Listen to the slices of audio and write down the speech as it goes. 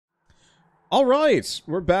All right,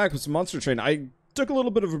 we're back with some Monster Train. I took a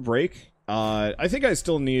little bit of a break. I think I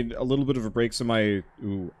still need a little bit of a break, so my...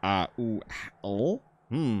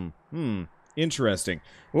 Interesting.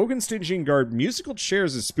 Woken Stygian Guard, musical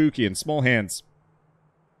chairs is spooky and small hands.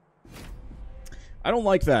 I don't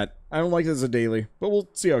like that. I don't like it as a daily, but we'll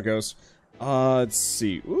see how it goes. Let's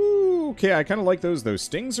see. Ooh, okay, I kind of like those. Those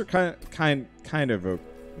stings are kind of a...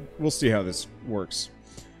 We'll see how this works.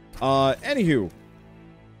 Anywho.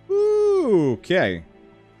 Ooh, okay.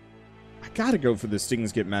 I gotta go for the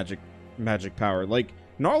stings get magic power. Like,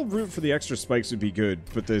 Gnarled Root for the extra spikes would be good,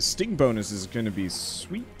 but the sting bonus is gonna be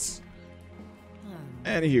sweet.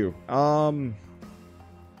 Anywho,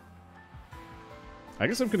 I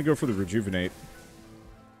guess I'm gonna go for the Rejuvenate.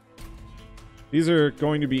 These are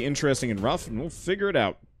going to be interesting and rough, and we'll figure it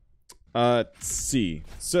out. Let's see.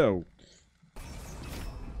 So,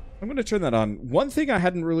 I'm going to turn that on. One thing I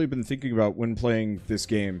hadn't really been thinking about when playing this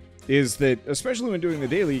game is that, especially when doing the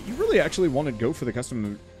daily, you really actually want to go for the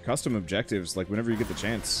custom objectives, like, whenever you get the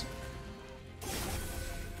chance.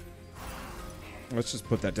 Let's just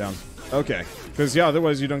put that down. Okay. Because, yeah,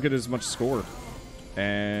 otherwise you don't get as much score.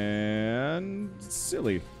 And...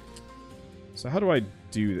 silly. So how do I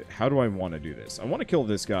do... how do I want to do this? I want to kill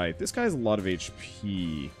this guy. This guy has a lot of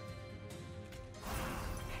HP.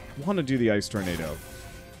 I want to do the Ice Tornado.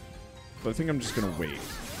 But I think I'm just going to wait.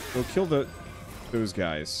 We'll kill those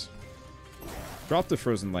guys. Drop the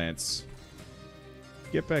Frozen Lance.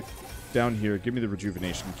 Get back down here. Give me the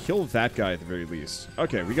Rejuvenation. Kill that guy at the very least.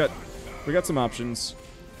 Okay, we got some options.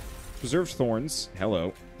 Preserved Thorns.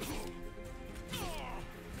 Hello.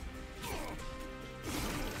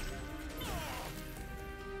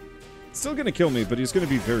 Still gonna kill me, but he's gonna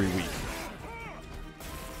be very weak.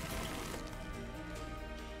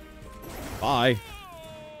 Bye.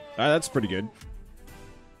 That's pretty good.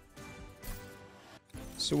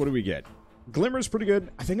 So what do we get? Glimmer's pretty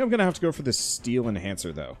good. I think I'm gonna have to go for the Steel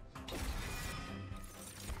Enhancer, though.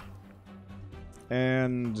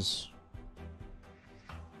 And...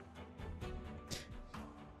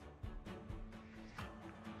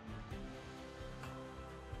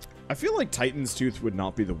 I feel like Titan's Tooth would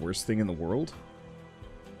not be the worst thing in the world.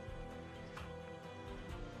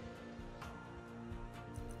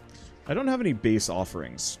 I don't have any base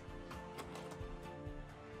offerings.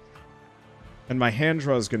 And my hand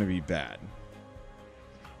draw is going to be bad.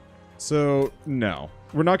 So, no.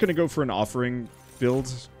 We're not going to go for an offering build,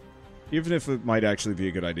 even if it might actually be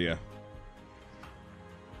a good idea.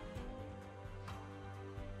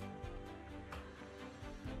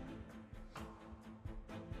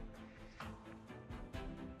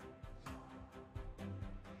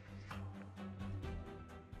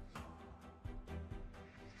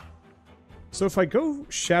 So if I go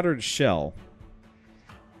Shattered Shell,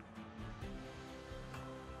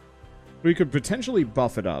 we could potentially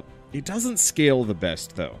buff it up. It doesn't scale the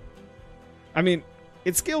best, though. I mean,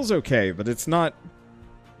 it scales okay, but it's not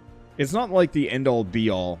like the end-all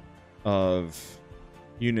be-all of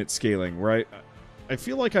unit scaling, where I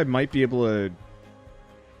feel like I might be able to...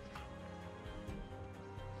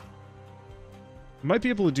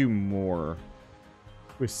 do more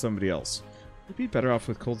with somebody else. We'd be better off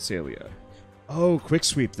with Cold Salia. Oh, Quick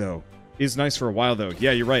Sweep, though, is nice for a while, though.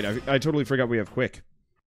 Yeah, you're right. I totally forgot we have Quick.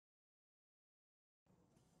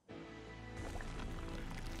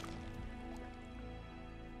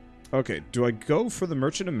 Okay, do I go for the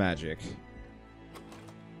Merchant of Magic?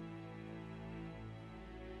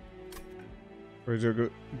 Or do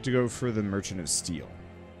I go for the Merchant of Steel?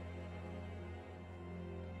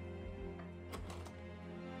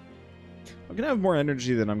 I'm gonna have more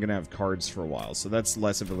energy than I'm gonna have cards for a while, so that's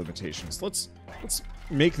less of a limitation. So let's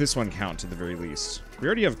make this one count at the very least. We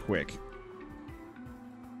already have Quick.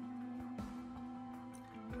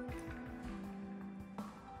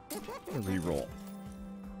 Reroll.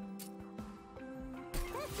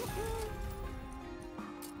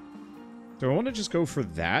 Do I want to just go for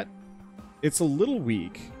that? It's a little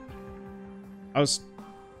weak. No,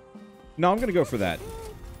 I'm gonna go for that.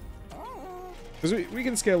 Because we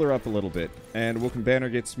can scale her up a little bit. And Woken Banner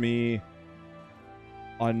gets me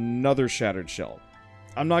another Shattered Shell.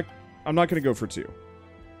 I'm not going to go for 2.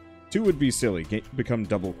 2 would be silly. Become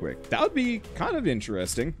double quick. That would be kind of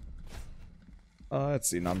interesting. Let's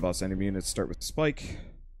see. Non-boss enemy units start with Spike.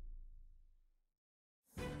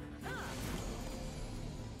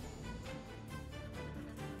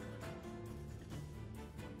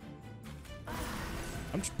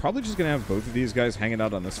 I'm probably just going to have both of these guys hanging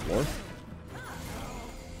out on this floor.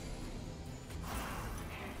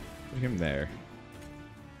 Put him there.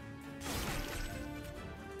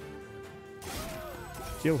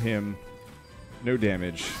 Kill him. No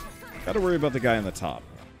damage. Gotta worry about the guy on the top.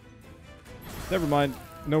 Never mind.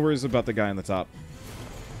 No worries about the guy on the top.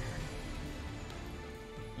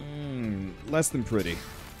 Less than pretty.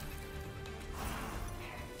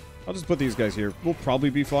 I'll just put these guys here. We'll probably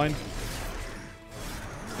be fine.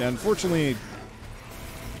 Yeah, unfortunately,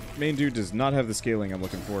 main dude does not have the scaling I'm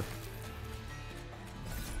looking for.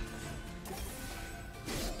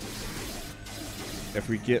 If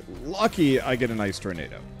we get lucky, I get an ice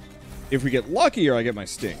tornado. If we get luckier, I get my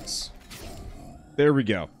stings. There we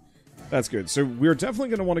go. That's good. So we're definitely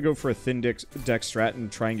going to want to go for a thin deck strat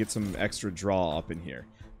and try and get some extra draw up in here.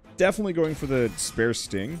 Definitely going for the spare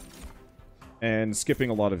sting and skipping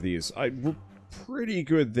a lot of these. We're pretty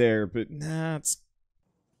good there, but nah, it's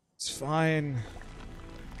fine.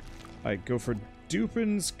 I go for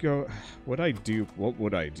dupins. What would I do?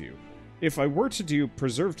 If I were to do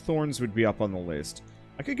preserved thorns would be up on the list.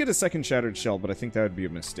 I could get a second shattered shell, but I think that would be a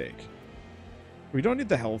mistake. We don't need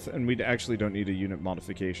the health, and we actually don't need a unit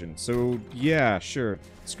modification. So yeah, sure.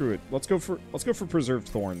 Screw it. Let's go for preserved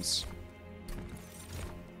thorns.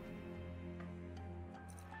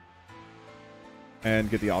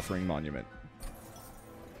 And get the offering monument.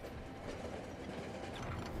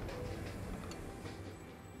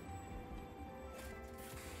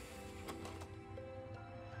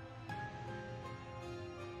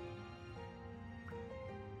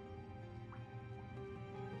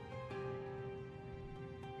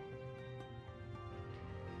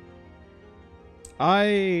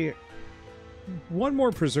 One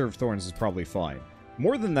more preserved thorns is probably fine.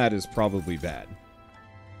 More than that is probably bad.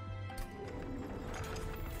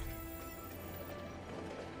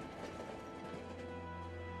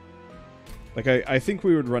 Like, I think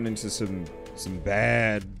we would run into some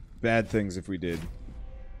bad things if we did.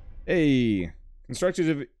 Hey!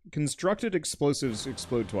 Constructed explosives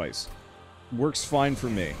explode twice. Works fine for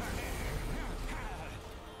me.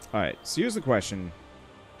 Alright, so here's the question.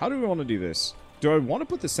 How do we want to do this? Do I want to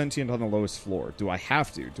put the sentient on the lowest floor? Do I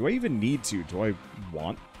have to? Do I even need to? Do I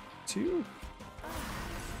want to?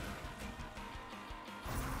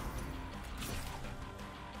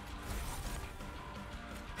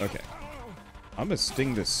 Okay. I'm gonna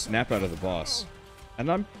sting the snap out of the boss.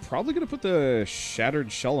 And I'm probably gonna put the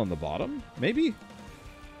shattered shell on the bottom? Maybe?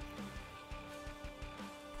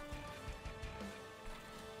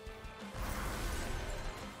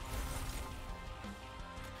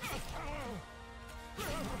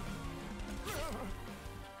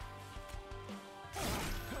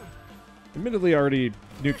 Admittedly, I already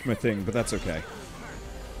nuked my thing, but that's okay.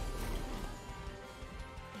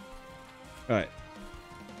 Alright.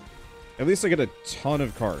 At least I get a ton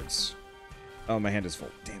of cards. Oh, my hand is full.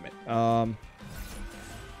 Damn it.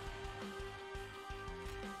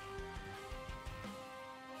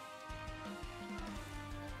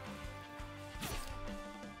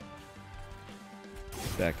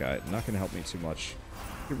 That guy. Not going to help me too much.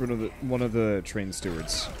 Get rid of one of the train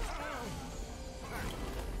stewards.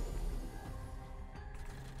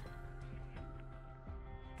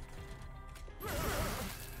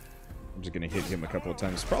 I'm just going to hit him a couple of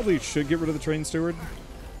times. Probably should get rid of the train steward.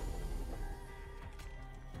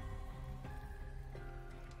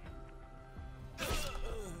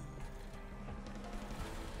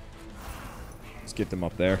 Let's get them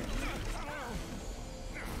up there.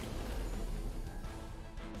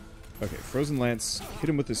 Okay, Frozen Lance. Hit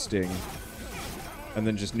him with the sting. And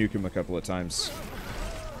then just nuke him a couple of times.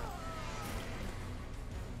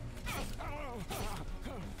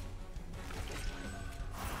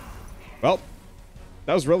 Well,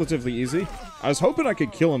 that was relatively easy. I was hoping I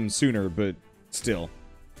could kill him sooner, but still.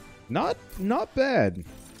 Not bad.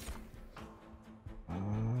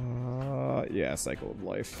 Yeah, Cycle of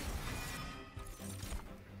Life.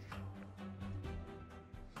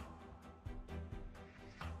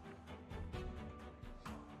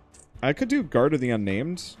 I could do Guard of the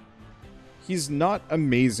Unnamed. He's not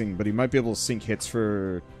amazing, but he might be able to sink hits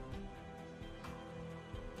for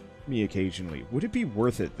me occasionally. Would it be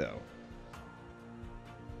worth it, though?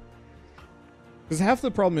 Because half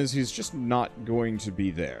the problem is he's just not going to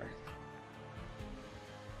be there.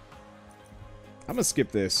 I'm gonna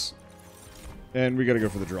skip this. And we gotta go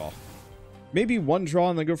for the draw. Maybe one draw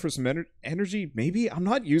and then go for some energy? Maybe? I'm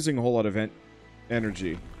not using a whole lot of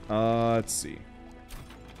energy. Let's see.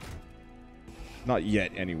 Not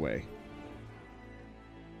yet, anyway.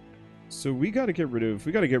 So we gotta get rid of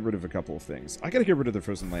a couple of things. I gotta get rid of the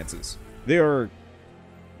Frozen Lances. They are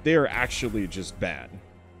actually just bad.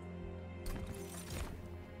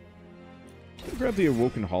 Grab the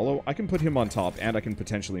Awoken Hollow. I can put him on top, and I can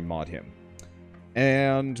potentially mod him.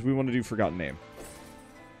 And we want to do Forgotten Name.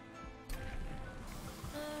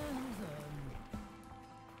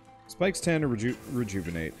 Spikes 10 or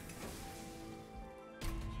rejuvenate.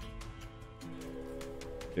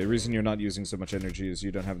 The reason you're not using so much energy is you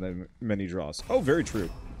don't have that many draws. Oh, very true.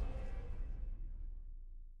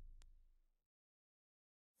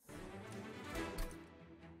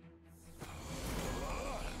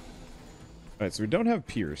 Alright, so we don't have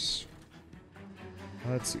Pierce.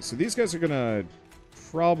 Let's see. So these guys are gonna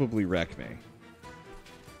probably wreck me.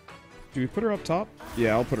 Do we put her up top?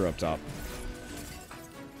 Yeah, I'll put her up top.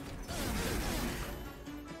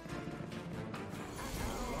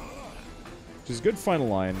 Which is good final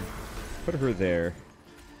line. Put her there.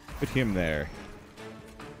 Put him there.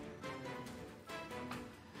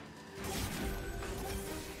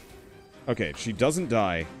 Okay, she doesn't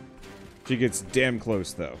die. She gets damn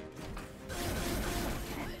close, though.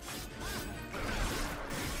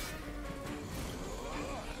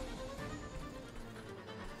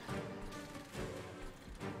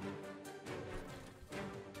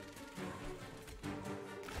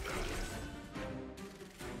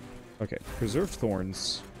 Okay, preserved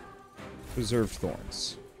thorns. Preserved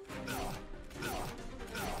thorns.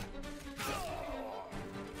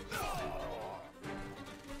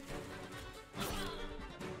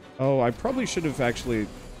 Oh, I probably should have actually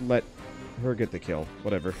let her get the kill.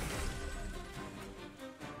 Whatever.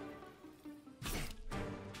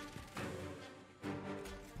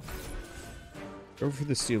 Go for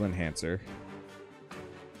the steel enhancer.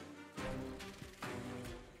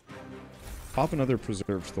 Pop another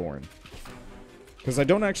preserved thorn. Because I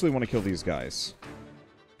don't actually want to kill these guys.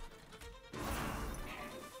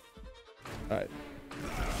 Alright.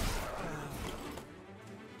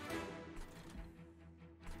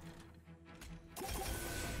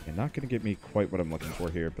 You're not going to get me quite what I'm looking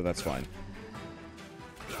for here, but that's fine.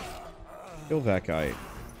 Kill that guy.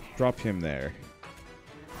 Drop him there.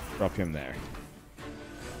 Drop him there.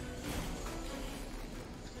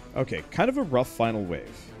 Okay, kind of a rough final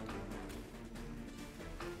wave.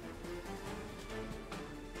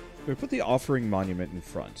 We put the offering monument in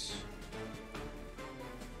front.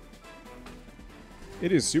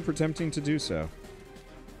 It is super tempting to do so.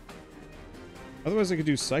 Otherwise I could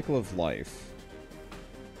do Cycle of Life.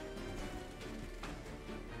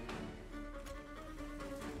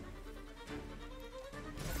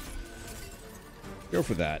 Go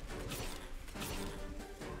for that.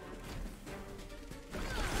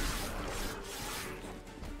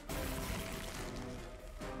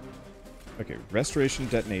 Okay, Restoration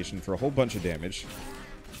Detonation for a whole bunch of damage.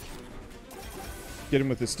 Get him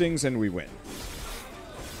with the stings and we win.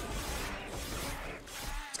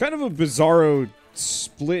 It's kind of a bizarro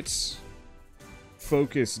split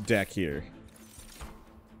focus deck here.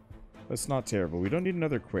 That's not terrible. We don't need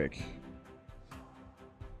another quick.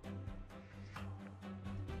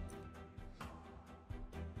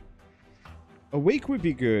 Awake would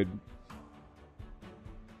be good,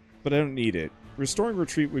 but I don't need it. Restoring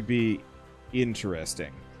Retreat would be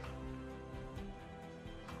interesting.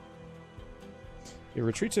 Yeah,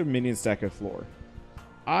 retreat to minion stack of floor.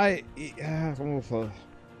 The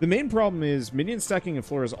main problem is minion stacking of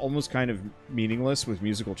floor is almost kind of meaningless with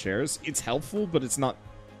musical chairs. It's helpful, but it's not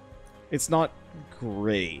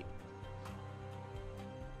great.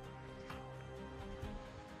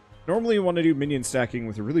 Normally you want to do minion stacking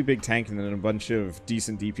with a really big tank and then a bunch of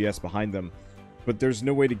decent DPS behind them, but there's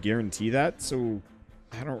no way to guarantee that, so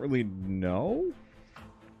I don't really know.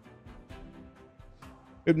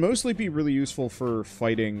 It'd mostly be really useful for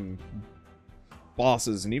fighting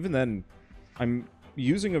bosses, and even then, I'm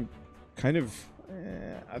using a kind of...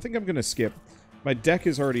 I think I'm going to skip. My deck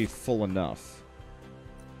is already full enough.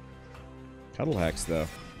 Cuddle hacks, though.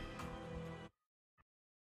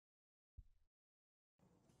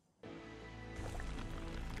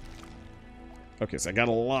 Okay, so I got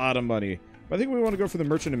a lot of money. But I think we want to go for the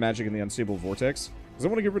Merchant of Magic and the Unstable Vortex. Because I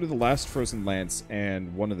want to get rid of the last Frozen Lance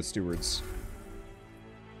and one of the Stewards.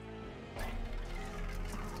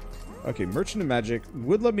 Okay, Merchant of Magic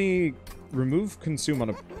would let me remove Consume on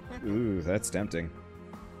a... Ooh, that's tempting.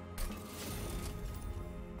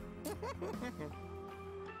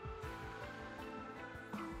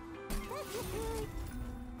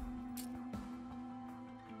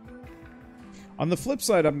 On the flip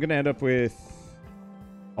side, I'm going to end up with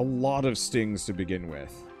a lot of stings to begin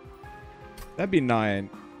with. That'd be 9.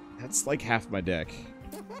 That's like half my deck.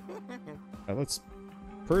 Let's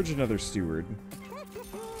purge another Steward.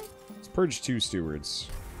 Let's purge 2 Stewards.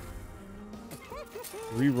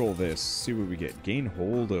 Reroll this. See what we get. Gain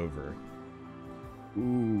Holdover.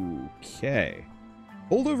 Okay.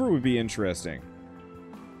 Holdover would be interesting.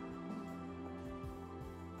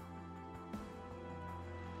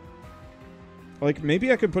 Like,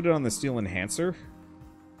 maybe I could put it on the Steel Enhancer.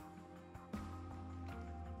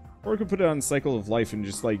 Or we could put it on Cycle of Life and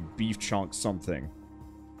just, like, beef chunk something.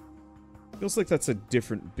 Feels like that's a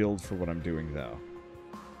different build for what I'm doing, though.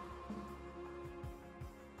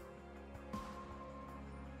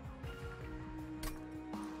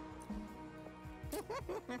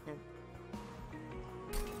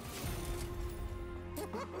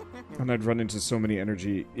 And I'd run into so many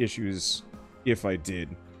energy issues if I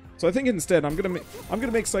did. So I think instead I'm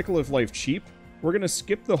gonna make Cycle of Life cheap. We're gonna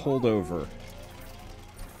skip the holdover.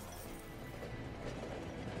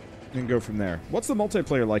 And go from there. What's the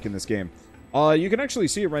multiplayer like in this game? You can actually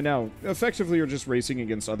see it right now. Effectively, you're just racing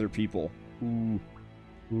against other people. Ooh.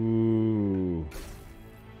 Ooh.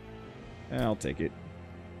 I'll take it.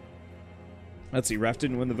 Let's see, Raft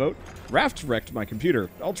didn't win the vote. Raft wrecked my computer.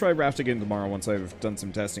 I'll try Raft again tomorrow once I've done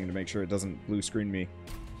some testing to make sure it doesn't blue screen me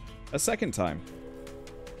a second time.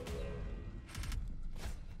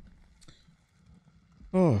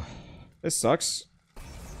 Oh, this sucks.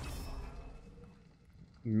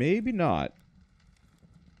 Maybe not.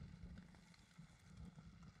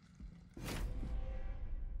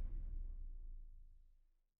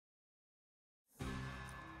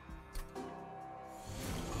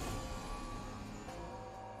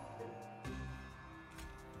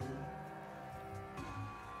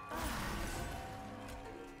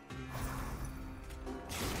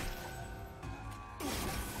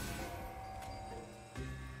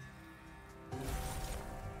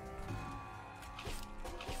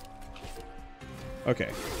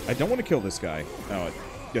 Okay, I don't want to kill this guy. Oh, I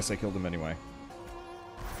guess I killed him anyway.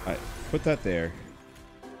 Alright, put that there.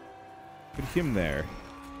 Put him there.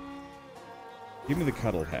 Give me the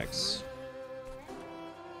Cuddle Hex.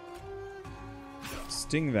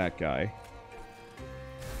 Sting that guy.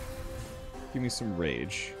 Give me some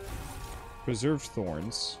Rage. Preserved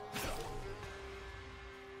Thorns.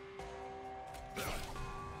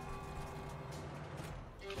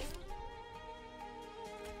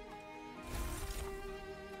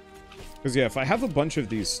 Because, yeah, if I have a bunch of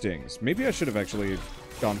these stings, maybe I should have actually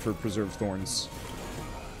gone for Preserved Thorns.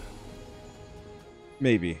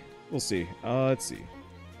 Maybe. We'll see. Let's see.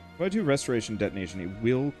 If I do Restoration Detonation, it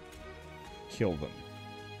will kill them.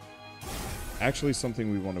 Actually,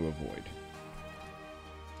 something we want to avoid.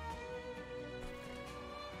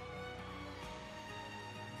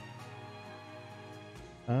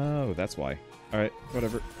 Oh, that's why. Alright,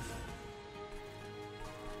 whatever.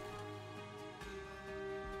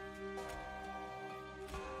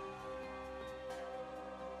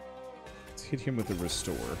 Hit him with a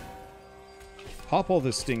Restore. Pop all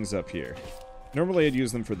the stings up here. Normally I'd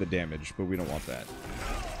use them for the damage, but we don't want that.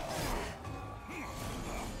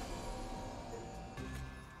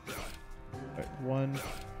 Alright, 1,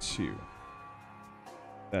 2.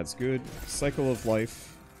 That's good. Cycle of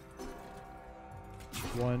Life.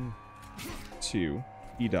 1, 2.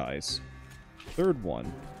 He dies. Third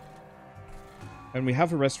one. And we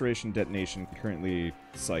have a Restoration Detonation currently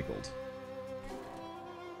cycled.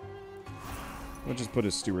 We'll just put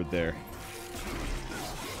a steward there.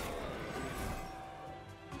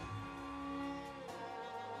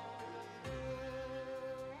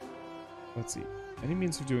 Let's see. Any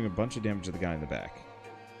means of doing a bunch of damage to the guy in the back?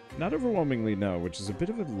 Not overwhelmingly, no, which is a bit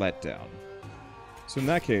of a letdown. So in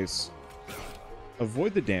that case,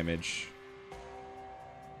 avoid the damage.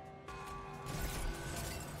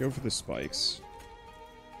 Go for the spikes.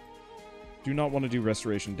 Do not want to do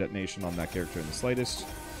Restoration Detonation on that character in the slightest.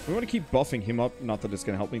 We want to keep buffing him up, not that it's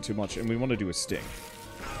going to help me too much, and we want to do a sting.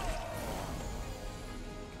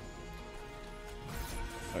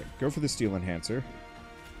 Alright, go for the Steel Enhancer.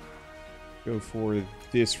 Go for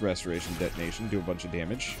this Restoration Detonation, do a bunch of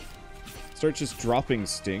damage. Start just dropping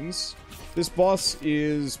stings. This boss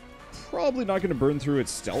is probably not going to burn through its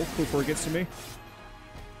stealth before it gets to me.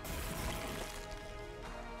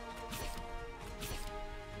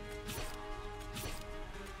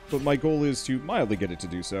 But my goal is to mildly get it to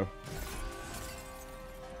do so.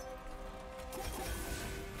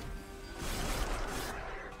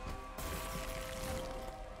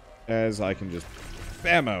 As I can just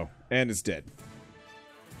bammo, and it's dead.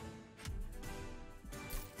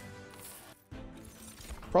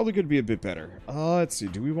 Probably could be a bit better. Let's see,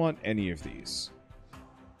 do we want any of these?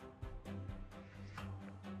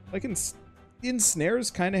 Like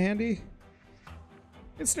Ensnare's kind of handy.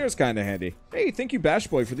 Ensnare's kind of handy. Hey, thank you,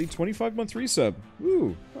 Bashboy, for the 25-month resub.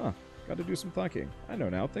 Ooh, huh. Got to do some thinking. I know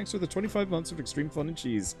now. Thanks for the 25 months of extreme fun and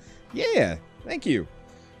cheese. Yeah, thank you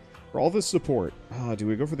for all the support. Do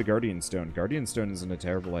we go for the Guardian Stone? Guardian Stone isn't a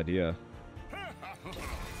terrible idea. I'm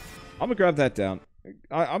gonna grab that down.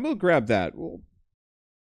 I'm gonna grab that. We'll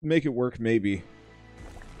make it work, maybe.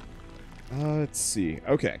 Let's see.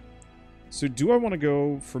 Okay. So do I want to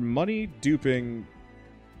go for money duping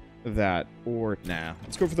that, or nah?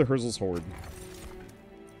 Let's go for the Herzl's Horde.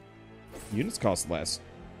 Units cost less.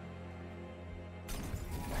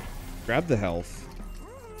 Grab the health.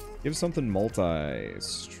 Give something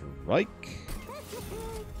multi-strike.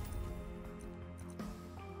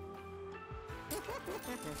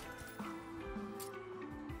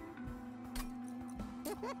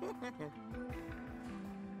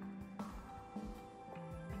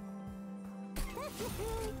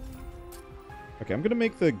 Okay, I'm gonna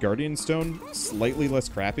make the Guardian Stone slightly less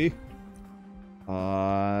crappy.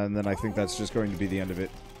 And then I think that's just going to be the end of it.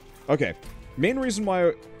 Okay. Main reason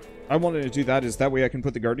why I wanted to do that is that way I can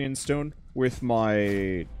put the Guardian Stone with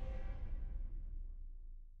my...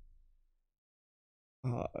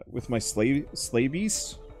 Slay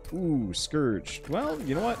Beast? Ooh, Scourge. Well,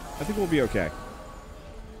 you know what? I think we'll be okay.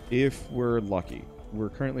 If we're lucky. We're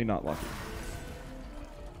currently not lucky.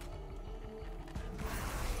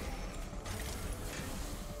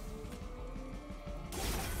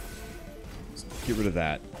 Let's get rid of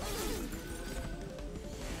that.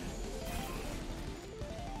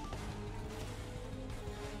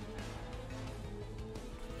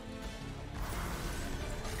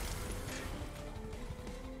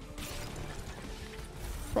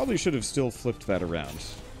 Probably should have still flipped that around.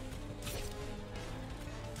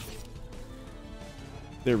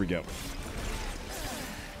 There we go.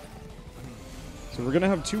 So we're going to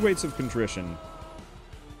have 2 weights of contrition,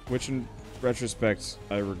 which in retrospect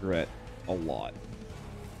I regret a lot.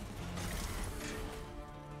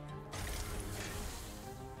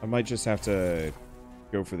 I might just have to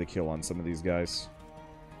go for the kill on some of these guys.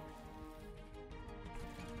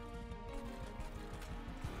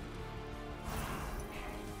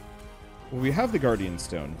 Well, we have the Guardian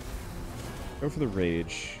Stone. Go for the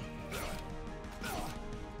Rage.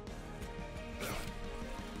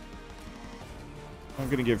 I'm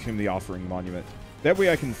going to give him the Offering Monument. That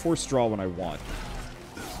way I can force draw when I want.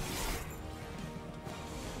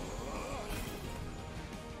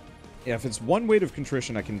 Yeah, if it's 1 weight of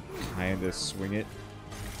contrition, I can kind of swing it.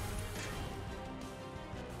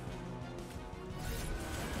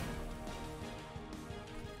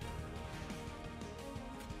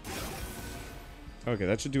 Okay,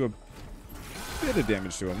 that should do a bit of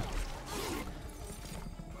damage to him.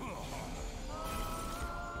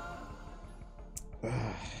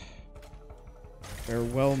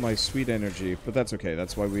 Farewell, my sweet energy. But that's okay.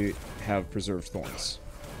 That's why we have Preserved Thorns.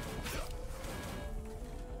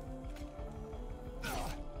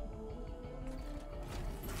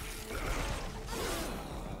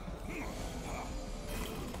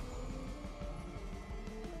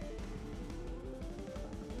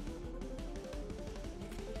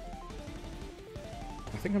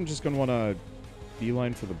 I think I'm just going to want to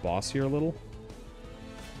beeline for the boss here a little.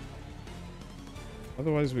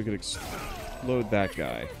 Otherwise, we could explode that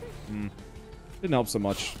guy. Didn't help so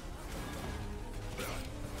much.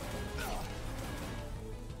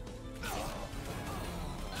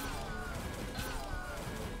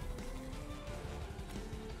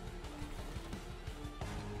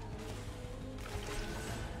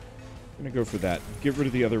 I'm gonna go for that. Get rid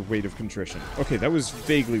of the other weight of contrition. Okay, that was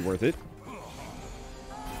vaguely worth it.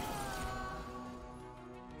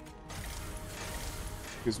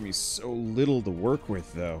 Gives me so little to work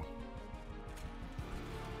with, though.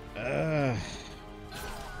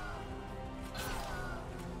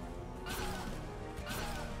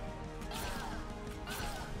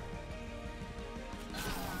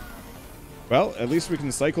 Well, at least we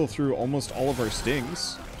can cycle through almost all of our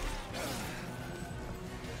stings.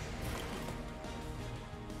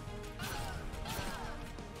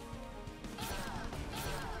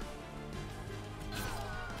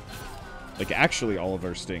 Like, actually all of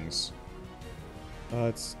our stings.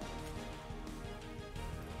 It's...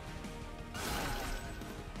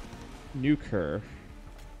 Nuke her.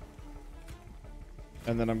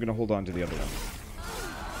 And then I'm going to hold on to the other one.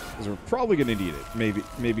 Because we're probably going to need it.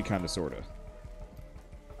 Maybe kind of, sort of.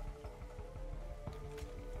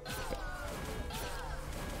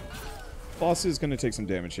 Boss is going to take some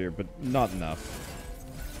damage here, but not enough.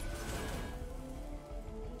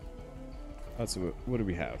 That's what do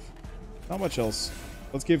we have? Not much else.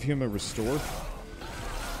 Let's give him a restore.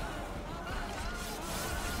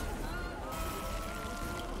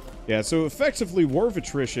 Yeah, so effectively War of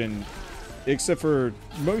Attrition, except for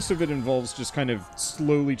most of it involves just kind of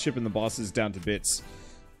slowly chipping the bosses down to bits.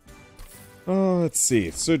 Oh, let's see.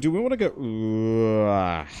 So do we want to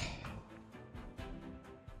go...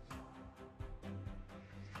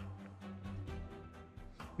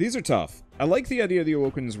 These are tough. I like the idea of the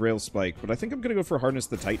Awoken's Rail Spike, but I think I'm going to go for Harness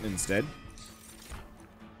the Titan instead.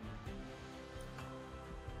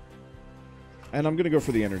 And I'm going to go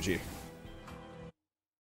for the energy.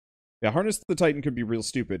 Yeah, Harness the Titan could be real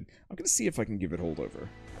stupid. I'm going to see if I can give it holdover.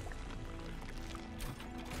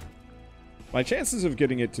 My chances of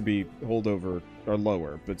getting it to be holdover are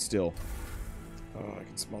lower, but still. Oh, I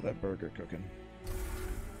can smell that burger cooking.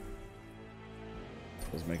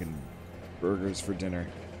 I was making burgers for dinner.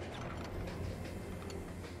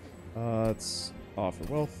 Let's offer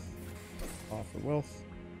wealth. Offer wealth.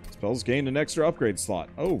 Spells gain an extra upgrade slot.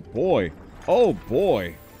 Oh boy. Oh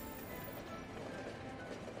boy.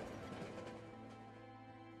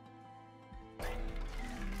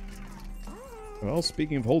 Well,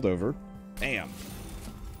 speaking of holdover, bam.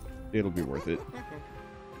 It'll be worth it.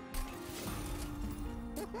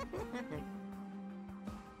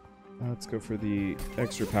 Let's go for the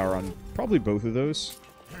extra power on probably both of those.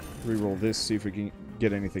 Reroll this, see if we can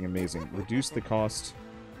get anything amazing. Reduce the cost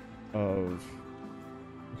of...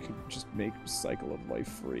 We could just make Cycle of Life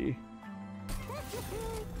free.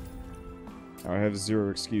 I have 0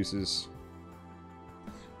 excuses.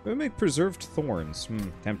 We'll make Preserved Thorns.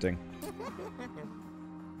 Tempting.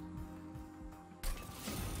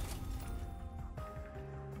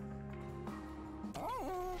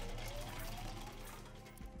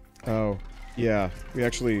 Oh, yeah.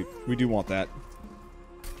 We do want that.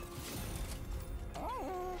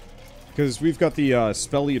 Because we've got the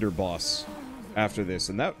Spell Eater boss after this,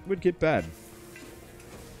 and that would get bad.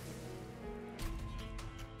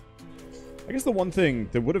 I guess the one thing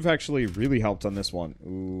that would have actually really helped on this one...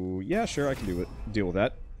 Ooh, yeah, sure, I can deal with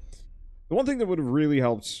that. The one thing that would have really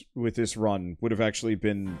helped with this run would have actually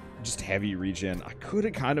been just heavy regen. I could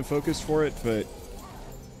have kind of focused for it, but...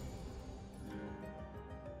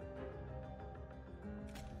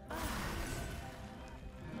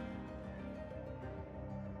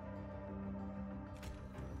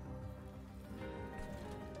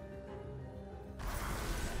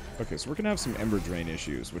 Okay, so we're going to have some Ember Drain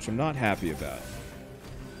issues, which I'm not happy about.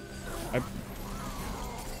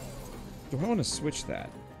 Do I want to switch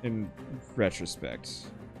that in retrospect?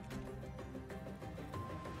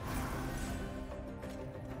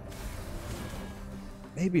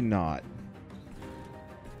 Maybe not.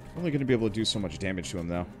 I'm only going to be able to do so much damage to him,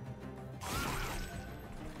 though.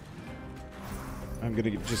 I'm going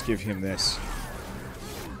to just give him this.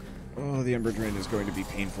 Oh, the Ember Drain is going to be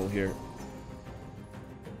painful here.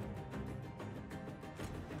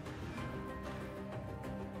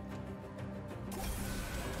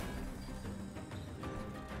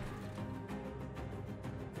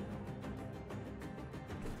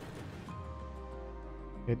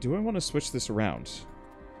 Yeah, do I want to switch this around?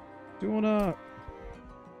 Do I want to...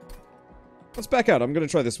 Let's back out. I'm going to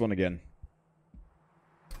try this one again.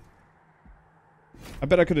 I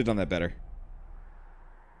bet I could have done that better.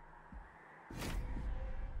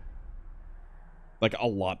 Like, a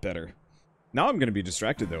lot better. Now I'm going to be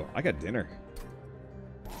distracted, though. I got dinner.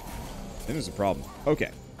 Dinner's a problem.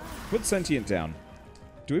 Okay. Put Sentient down.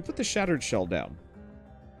 Do we put the Shattered Shell down?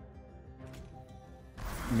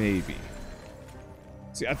 Maybe.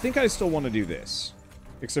 See, I think I still want to do this.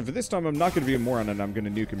 Except for this time, I'm not going to be a moron and I'm going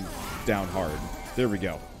to nuke him down hard. There we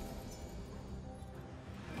go.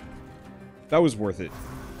 That was worth it.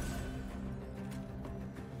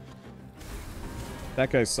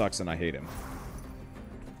 That guy sucks and I hate him.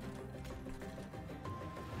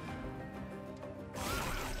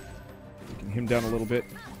 Taking him down a little bit.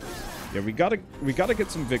 Yeah, we gotta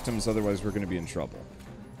get some victims, otherwise we're going to be in trouble.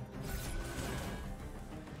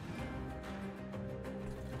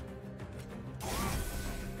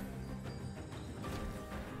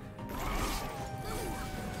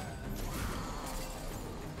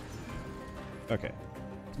 Okay.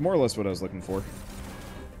 It's more or less what I was looking for.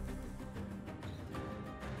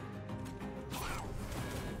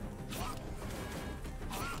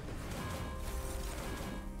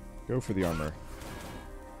 Go for the armor.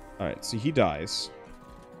 Alright, so he dies.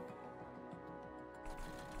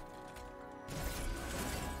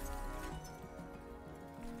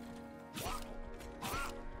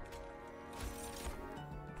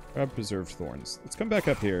 Grab Preserved Thorns. Let's come back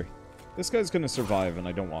up here. This guy's gonna survive, and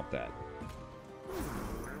I don't want that.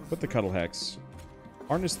 Put the Cuddle Hex.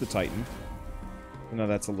 Harness the Titan. Now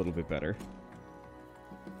that's a little bit better.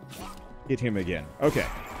 Hit him again. Okay.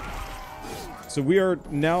 So we are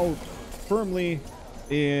now firmly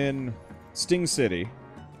in Sting City.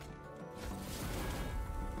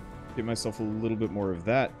 Get myself a little bit more of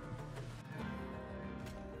that.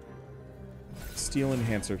 Steel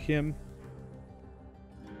Enhancer him.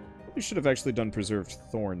 We should have actually done Preserved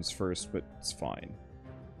Thorns first, but it's fine.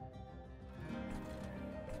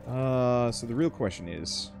 So the real question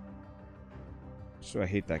is... So I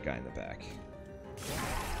hate that guy in the back.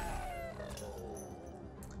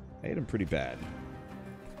 I hit him pretty bad.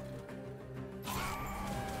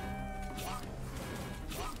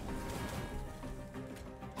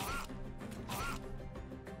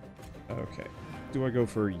 Okay. Do I go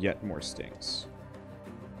for yet more stings?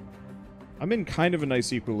 I'm in kind of a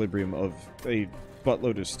nice equilibrium of a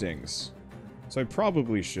buttload of stings. So I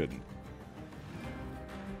probably shouldn't.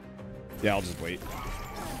 Yeah, I'll just wait.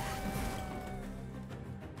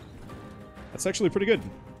 That's actually pretty good.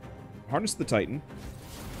 Harness the Titan.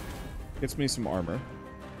 Gets me some armor.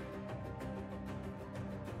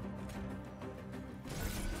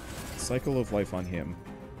 Cycle of life on him.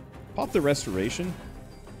 Pop the restoration.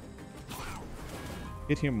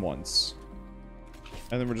 Hit him once.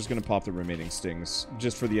 And then we're just going to pop the remaining stings,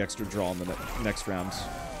 just for the extra draw in the next round.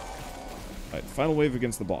 Alright, final wave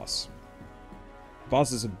against the boss.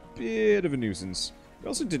 Boss is a bit of a nuisance. We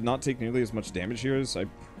also did not take nearly as much damage here as I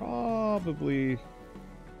probably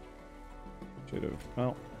should have.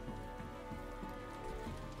 Well.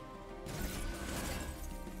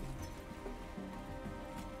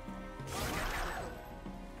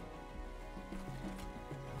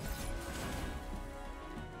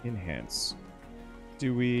 Enhance.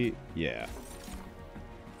 Do we? Yeah.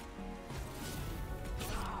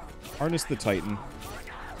 Harness the Titan.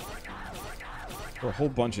 For a whole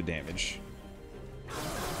bunch of damage.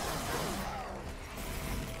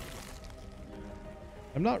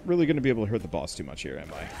 I'm not really going to be able to hurt the boss too much here,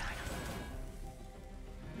 am I?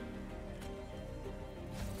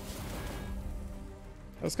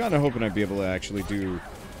 I was kind of hoping I'd be able to actually do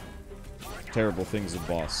terrible things with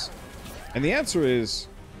boss. And the answer is,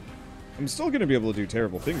 I'm still going to be able to do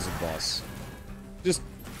terrible things with boss.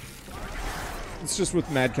 It's just with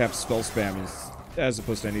Madcap's spell spam as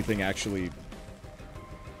opposed to anything actually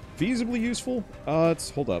feasibly useful. Let's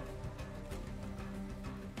hold up.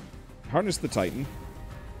 Harness the Titan.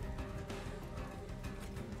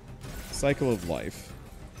 Cycle of life.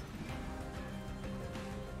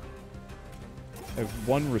 I have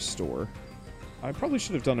one restore. I probably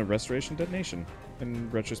should have done a restoration detonation in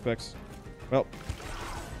retrospect. Well.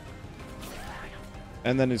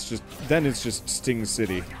 And then it's just Sting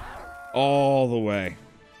City. All the way.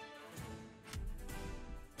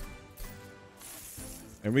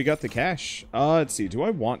 And we got the cash. Let's see. Do I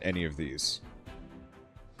want any of these?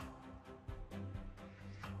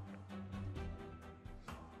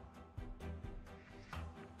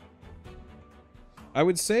 I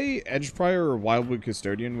would say Edge Prior or Wildwood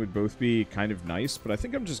Custodian would both be kind of nice, but I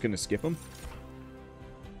think I'm just going to skip them.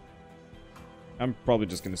 I'm probably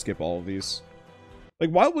just going to skip all of these. Like,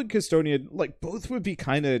 Wildwood Custodian, like, both would be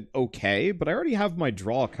kind of okay, but I already have my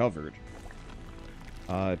draw covered.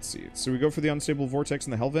 Let's see. So we go for the Unstable Vortex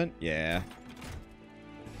and the Hellvent? Yeah.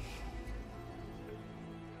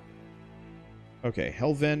 Okay,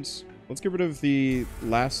 Hellvent. Let's get rid of the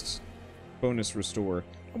last bonus restore.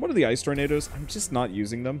 And what are the Ice Tornadoes? I'm just not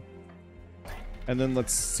using them. And then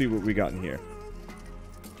let's see what we got in here.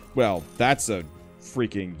 Well, that's a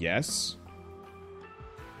freaking yes.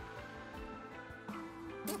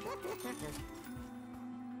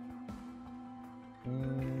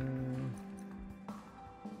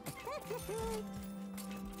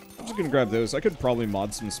 I'm just gonna grab those. I could probably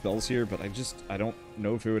mod some spells here, but I don't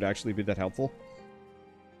know if it would actually be that helpful.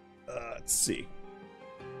 Let's see.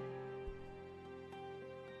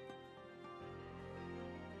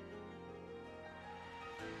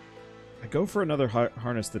 I go for another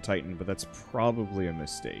Harness the Titan, but that's probably a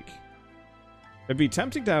mistake. It'd be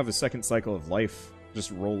tempting to have a second cycle of life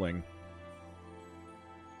just rolling.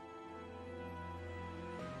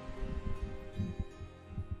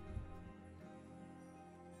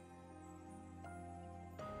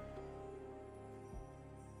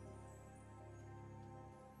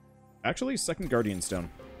 Actually, second Guardian Stone.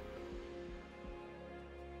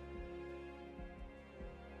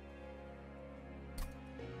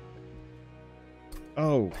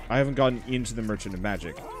 Oh, I haven't gotten into the Merchant of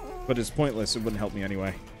Magic. But it's pointless, it wouldn't help me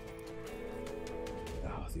anyway.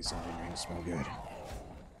 Oh, these onion rings smell good.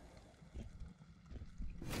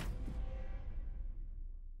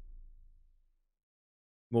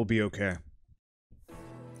 We'll be okay.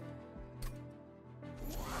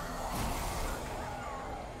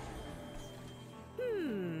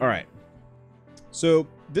 Alright. So,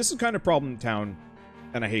 this is kind of problem town,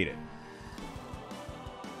 and I hate it.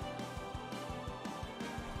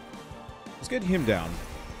 Let's get him down.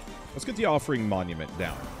 Let's get the Offering Monument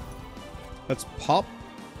down. Let's pop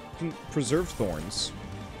Preserved Thorns.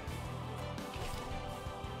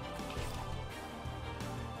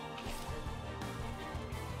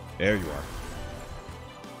 There you are.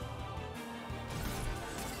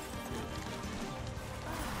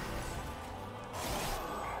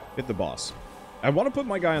 Hit the boss. I want to put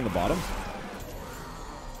my guy on the bottom.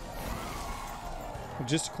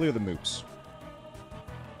 Just to clear the mooks.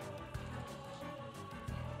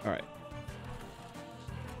 Alright.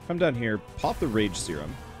 Come down here, pop the Rage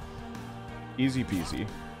Serum. Easy peasy.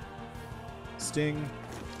 Sting,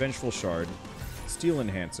 Vengeful Shard, Steel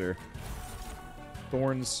Enhancer,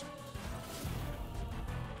 Thorns,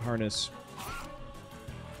 Harness,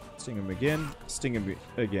 sting him again, sting him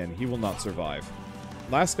again. He will not survive.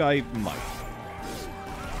 Last guy might.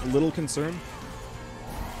 A little concerned,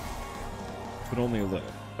 but only a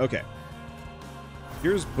little. Okay.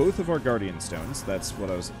 Here's both of our Guardian Stones. That's what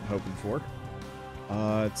I was hoping for.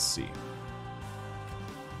 Let's see.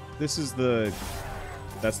 This is the...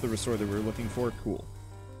 That's the restore that we were looking for? Cool.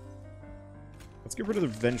 Let's get rid of the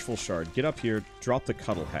Vengeful Shard. Get up here, drop the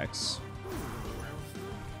Cuddle Hex.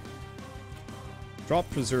 Drop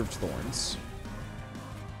Preserved Thorns.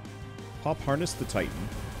 Pop Harness the Titan.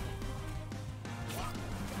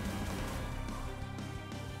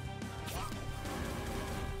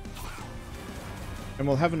 And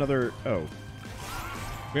we'll have another... Oh.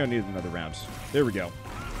 We don't need another round. There we go.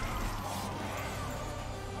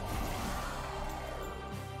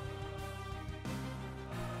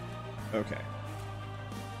 Okay.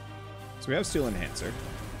 So we have Steel Enhancer.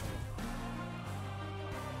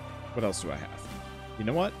 What else do I have? You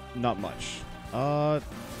know what? Not much.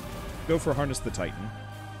 Go for Harness the Titan.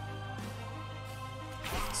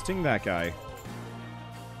 Sting that guy.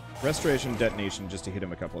 Restoration Detonation just to hit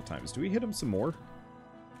him a couple of times. Do we hit him some more?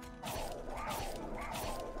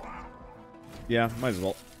 Yeah, might as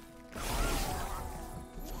well.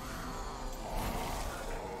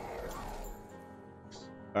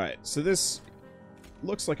 Alright, so this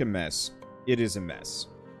looks like a mess. It is a mess.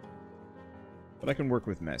 But I can work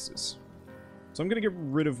with messes. So I'm going to get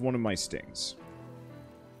rid of one of my stings.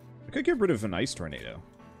 I could get rid of an Ice Tornado.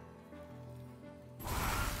 I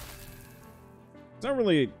don't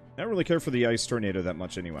really care for the Ice Tornado that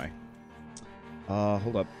much anyway.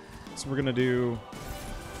 Hold up. So we're going to do...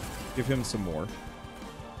 Give him some more.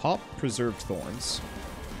 Pop Preserved Thorns.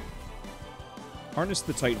 Harness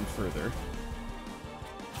the Titan further.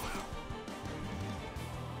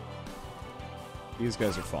 These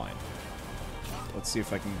guys are fine. Let's see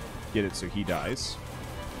if I can get it so he dies.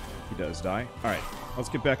 He does die. Alright, let's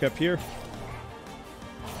get back up here.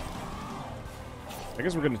 I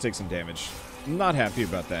guess we're going to take some damage. Not happy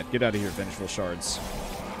about that. Get out of here, Vengeful Shards.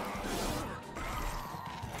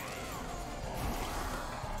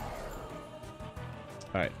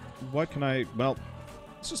 Alright, what can I... Well,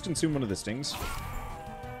 let's just consume one of the stings.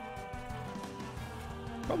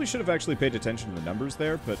 Probably should have actually paid attention to the numbers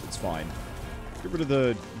there, but it's fine. Get rid of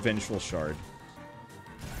the Vengeful Shard.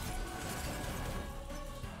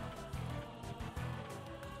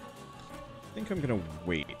 I think I'm gonna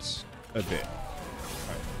wait a bit.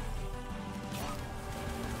 Alright.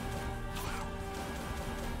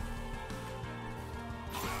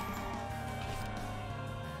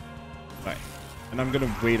 Alright. And I'm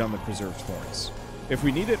gonna wait on the Preserved Thorns. If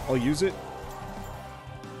we need it, I'll use it.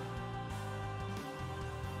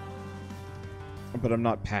 But I'm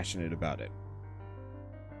not passionate about it.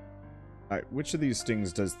 Alright, which of these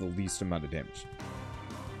stings does the least amount of damage?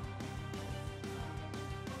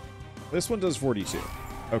 This one does 42.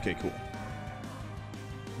 Okay, cool.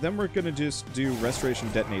 Then we're gonna just do Restoration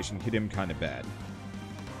Detonation, hit him kind of bad.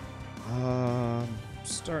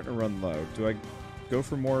 Starting to run low. Do I go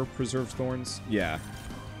for more Preserved Thorns? Yeah.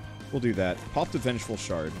 We'll do that. Pop the Vengeful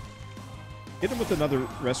Shard. Hit him with another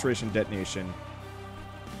Restoration Detonation.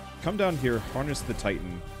 Come down here, harness the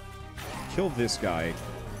Titan. Kill this guy.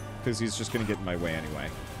 Because he's just going to get in my way anyway.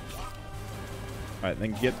 Alright,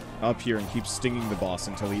 then get up here and keep stinging the boss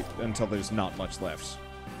until there's not much left.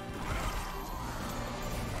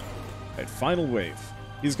 Alright, final wave.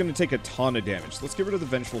 He's going to take a ton of damage. Let's get rid of the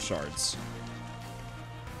Vengeful Shards.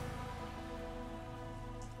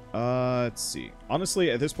 Let's see.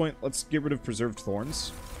 Honestly, at this point, let's get rid of Preserved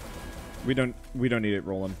Thorns. We don't need it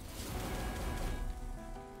rolling.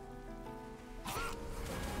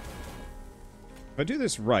 If I do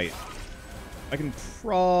this right, I can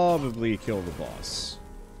probably kill the boss.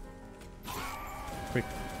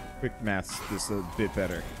 Quick maths this a bit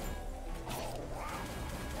better.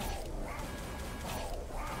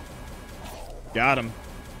 Got him.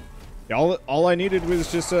 All I needed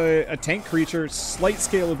was just a tank creature, slight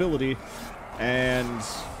scalability, and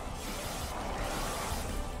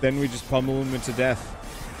then we just pummel him into death.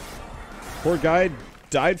 Poor guy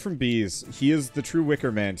died from bees. He is the true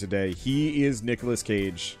Wicker Man today. He is Nicolas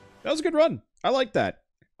Cage. That was a good run. I like that.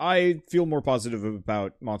 I feel more positive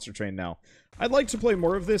about Monster Train now. I'd like to play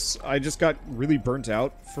more of this. I just got really burnt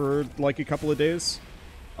out for like a couple of days.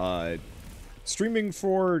 Streaming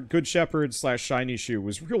for Good Shepherd / Shiny Shoe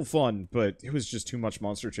was real fun, but it was just too much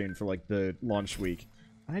Monster Train for like the launch week.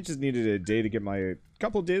 I just needed a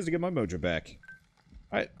couple of days to get my mojo back.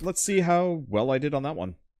 Alright, let's see how well I did on that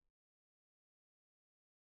one.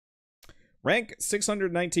 Rank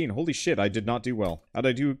 619. Holy shit, I did not do well. How'd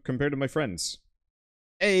I do compared to my friends?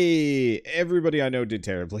 Hey, everybody I know did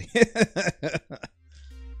terribly.